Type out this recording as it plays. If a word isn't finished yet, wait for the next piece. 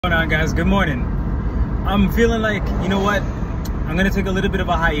What's going on, guys? Good morning. I'm feeling like, you know what, I'm gonna take a little bit of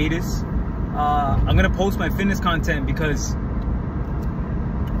a hiatus. I'm gonna post my fitness content because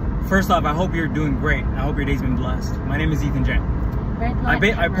first off, I hope you're doing great. I hope your day's been blessed. My name is Ethan Jang.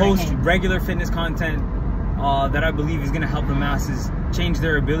 I post regular fitness content that I believe is gonna help the masses change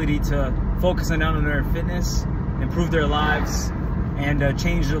their ability to focus on their fitness, improve their lives, and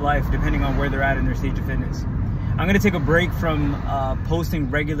change their life depending on where they're at in their stage of fitness. I'm gonna take a break from posting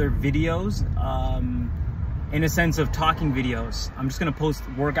regular videos in a sense of talking videos. I'm just gonna post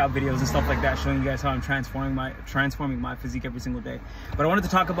workout videos and stuff like that, showing you guys how I'm transforming my physique every single day. But I wanted to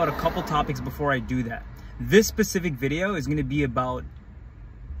talk about a couple topics before I do that. This specific video is gonna be about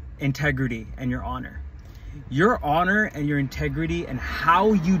integrity and your honor. Your honor and your integrity and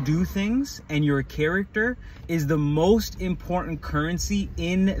how you do things and your character is the most important currency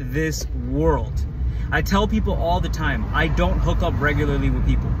in this world. I tell people all the time, I don't hook up regularly with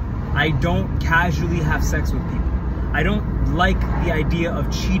people. I don't casually have sex with people. I don't like the idea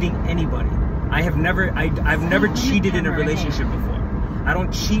of cheating anybody. I've never cheated in a relationship before. I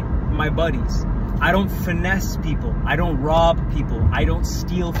don't cheat my buddies. I don't finesse people. I don't rob people. I don't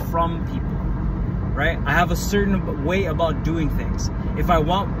steal from people. Right? I have a certain way about doing things. If I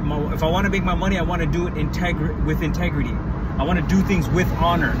want to make my money, I want to do it with integrity. I want to do things with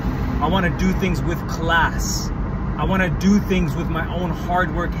honor. I want to do things with class. I want to do things with my own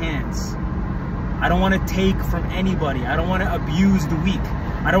hard work hands. I don't want to take from anybody. I don't want to abuse the weak.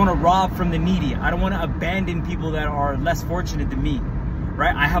 I don't want to rob from the needy. I don't want to abandon people that are less fortunate than me.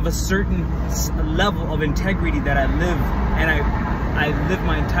 Right? I have a certain level of integrity that I live, and I live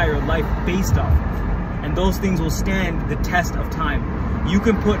my entire life based off of. And those things will stand the test of time. You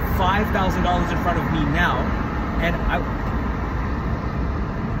can put $5,000 in front of me now, and oh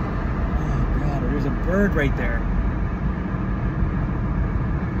God, there's a bird right there.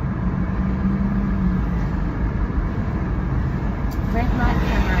 Red light,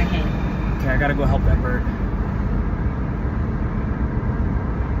 camera ahead. Okay, I gotta go help that bird.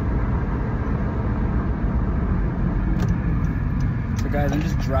 So guys, I'm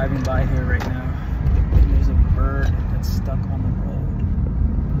just driving by here right now. There's a bird that's stuck on the road.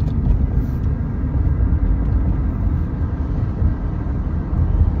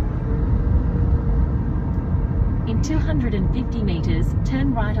 In 250 meters,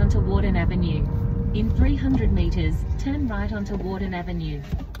 turn right onto Warden Avenue. In 300 meters, turn right onto Warden Avenue.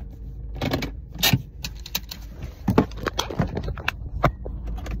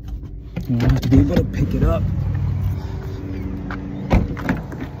 You have to be able to pick it up.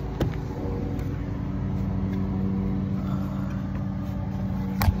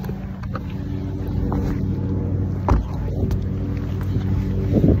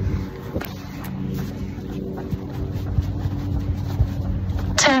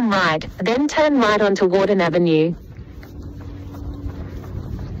 Turn right, then turn right onto Warden Avenue.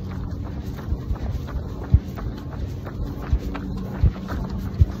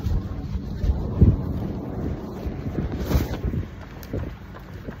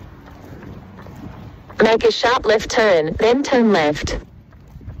 Make a sharp left turn, then turn left.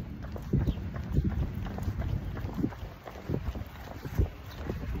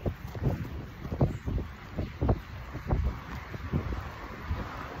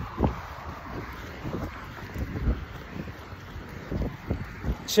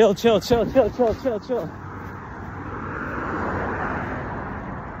 Chill.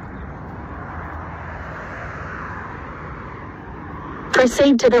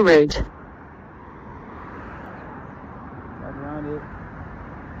 Proceed to the route. Back around it.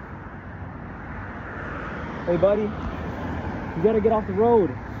 Hey buddy, you gotta get off the road.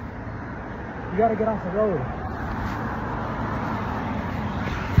 You gotta get off the road.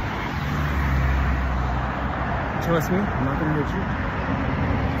 Trust me, I'm not gonna hurt you.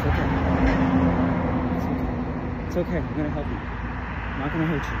 It's okay. It's okay. I'm gonna help you. I'm not gonna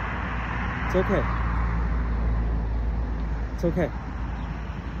hurt you. It's okay. It's okay.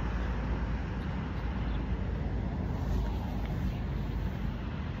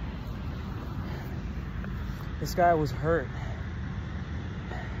 This guy was hurt.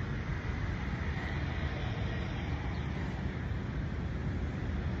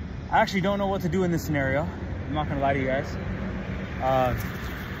 I actually don't know what to do in this scenario. I'm not gonna lie to you guys.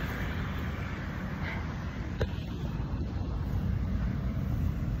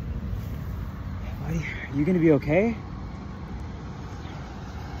 Buddy, are you gonna be okay?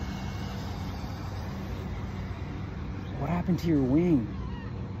 What happened to your wing?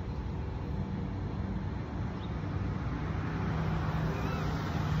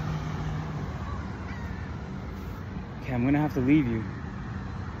 Okay, I'm gonna have to leave you.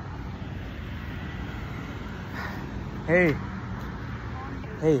 Hey.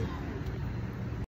 Hey.